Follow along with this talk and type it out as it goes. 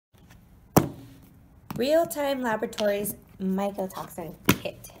Real-Time Laboratories Mycotoxin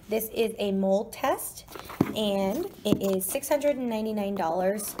Kit. This is a mold test, and it is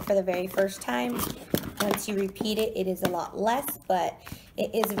 $699 for the very first time. Once you repeat it, it is a lot less, but it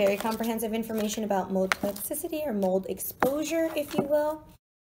is very comprehensive information about mold toxicity or mold exposure, if you will.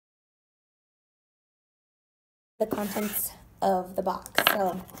 The contents of the box.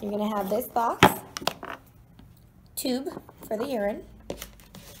 So you're going to have this box, tube for the urine,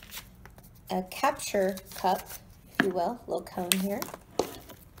 a capture cup, if you will, little cone here,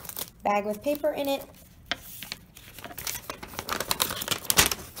 bag with paper in it,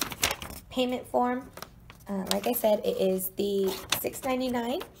 payment form. Like I said, it is the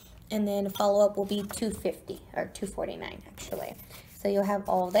 $6.99, and then follow-up will be $2.50 or $2.49 actually. So you'll have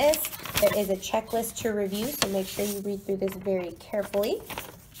all this. There is a checklist to review, so make sure you read through this very carefully.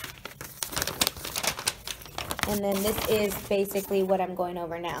 And then this is basically what I'm going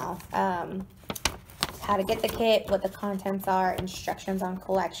over now. How to get the kit, what the contents are, instructions on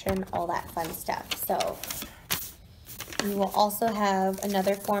collection, all that fun stuff. So you will also have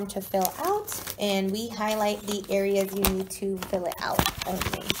another form to fill out, and we highlight the areas you need to fill it out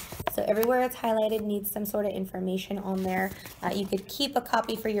only. So everywhere it's highlighted needs some sort of information on there. You could keep a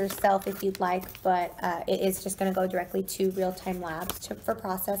copy for yourself if you'd like, but it is just going to go directly to Real-Time Labs for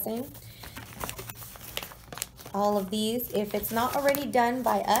processing. All of these, if it's not already done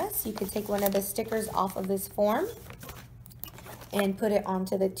by us, you could take one of the stickers off of this form and put it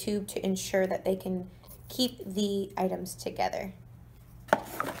onto the tube to ensure that they can keep the items together.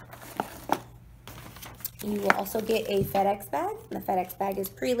 You will also get a FedEx bag. The FedEx bag is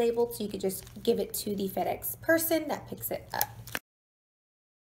pre-labeled, so you could just give it to the FedEx person that picks it up.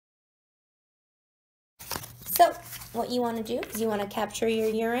 So what you want to do is you want to capture your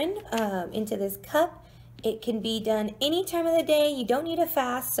urine into this cup. It can be done any time of the day. You don't need a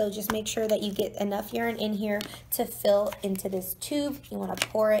fast, so just make sure that you get enough urine in here to fill into this tube. You want to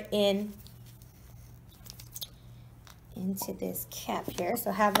pour it into this cap here,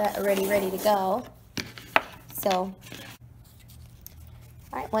 so have that already ready to go. So, all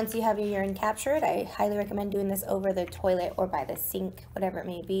right, once you have your urine captured, I highly recommend doing this over the toilet or by the sink, whatever it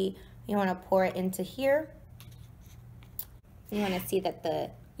may be. You want to pour it into here. You want to see that the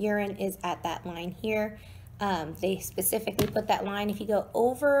urine is at that line here. They specifically put that line. If you go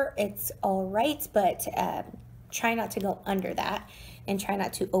over, it's all right, but try not to go under that and try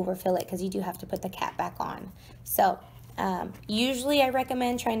not to overfill it, because you do have to put the cap back on. So usually I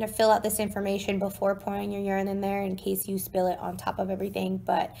recommend trying to fill out this information before pouring your urine in there in case you spill it on top of everything,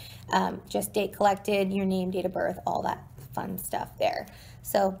 but just date collected, your name, date of birth, all that fun stuff there.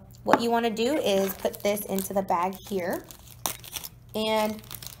 So what you want to do is put this into the bag here, and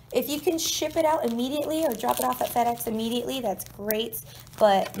if you can ship it out immediately or drop it off at FedEx immediately, that's great,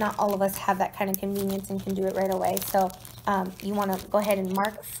 but not all of us have that kind of convenience and can do it right away. So you want to go ahead and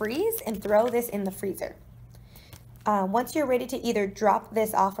mark freeze and throw this in the freezer. Once you're ready to either drop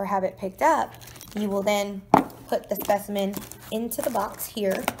this off or have it picked up, you will then put the specimen into the box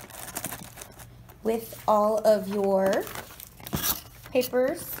here with all of your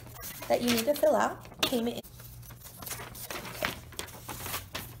papers that you need to fill out. Payment.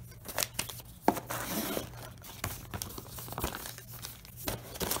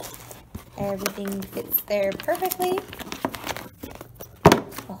 Everything fits there perfectly.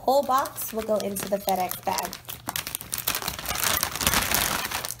 The whole box will go into the FedEx bag.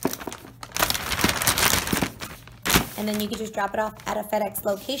 And then you can just drop it off at a FedEx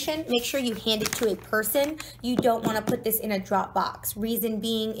location. Make sure you hand it to a person. You don't want to put this in a drop box. Reason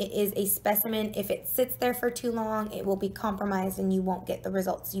being, it is a specimen. If it sits there for too long, it will be compromised and you won't get the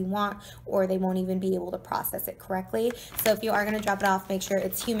results you want, or they won't even be able to process it correctly. So if you are going to drop it off, make sure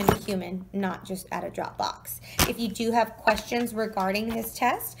it's human to human, not just at a drop box. If you do have questions regarding this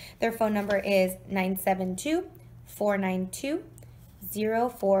test, their phone number is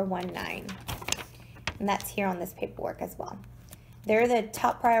 972-492-0419. And that's here on this paperwork as well. They're the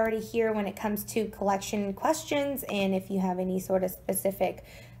top priority here when it comes to collection questions, and if you have any sort of specific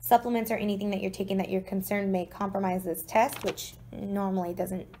supplements or anything that you're taking that you're concerned may compromise this test, which normally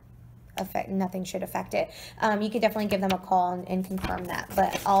doesn't affect, nothing should affect it, you can definitely give them a call and confirm that.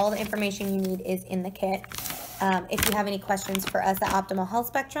 But all the information you need is in the kit. If you have any questions for us at Optimal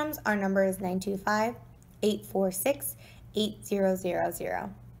Health Spectrums, our number is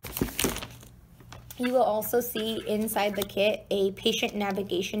 925-846-8000. You will also see inside the kit a patient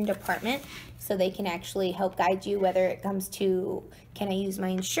navigation department, so they can actually help guide you whether it comes to, can I use my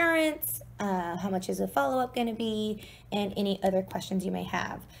insurance, how much is a follow-up going to be, and any other questions you may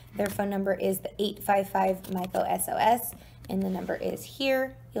have. Their phone number is the 855-MYCO-SOS, and the number is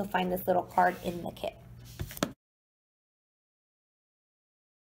here. You'll find this little card in the kit.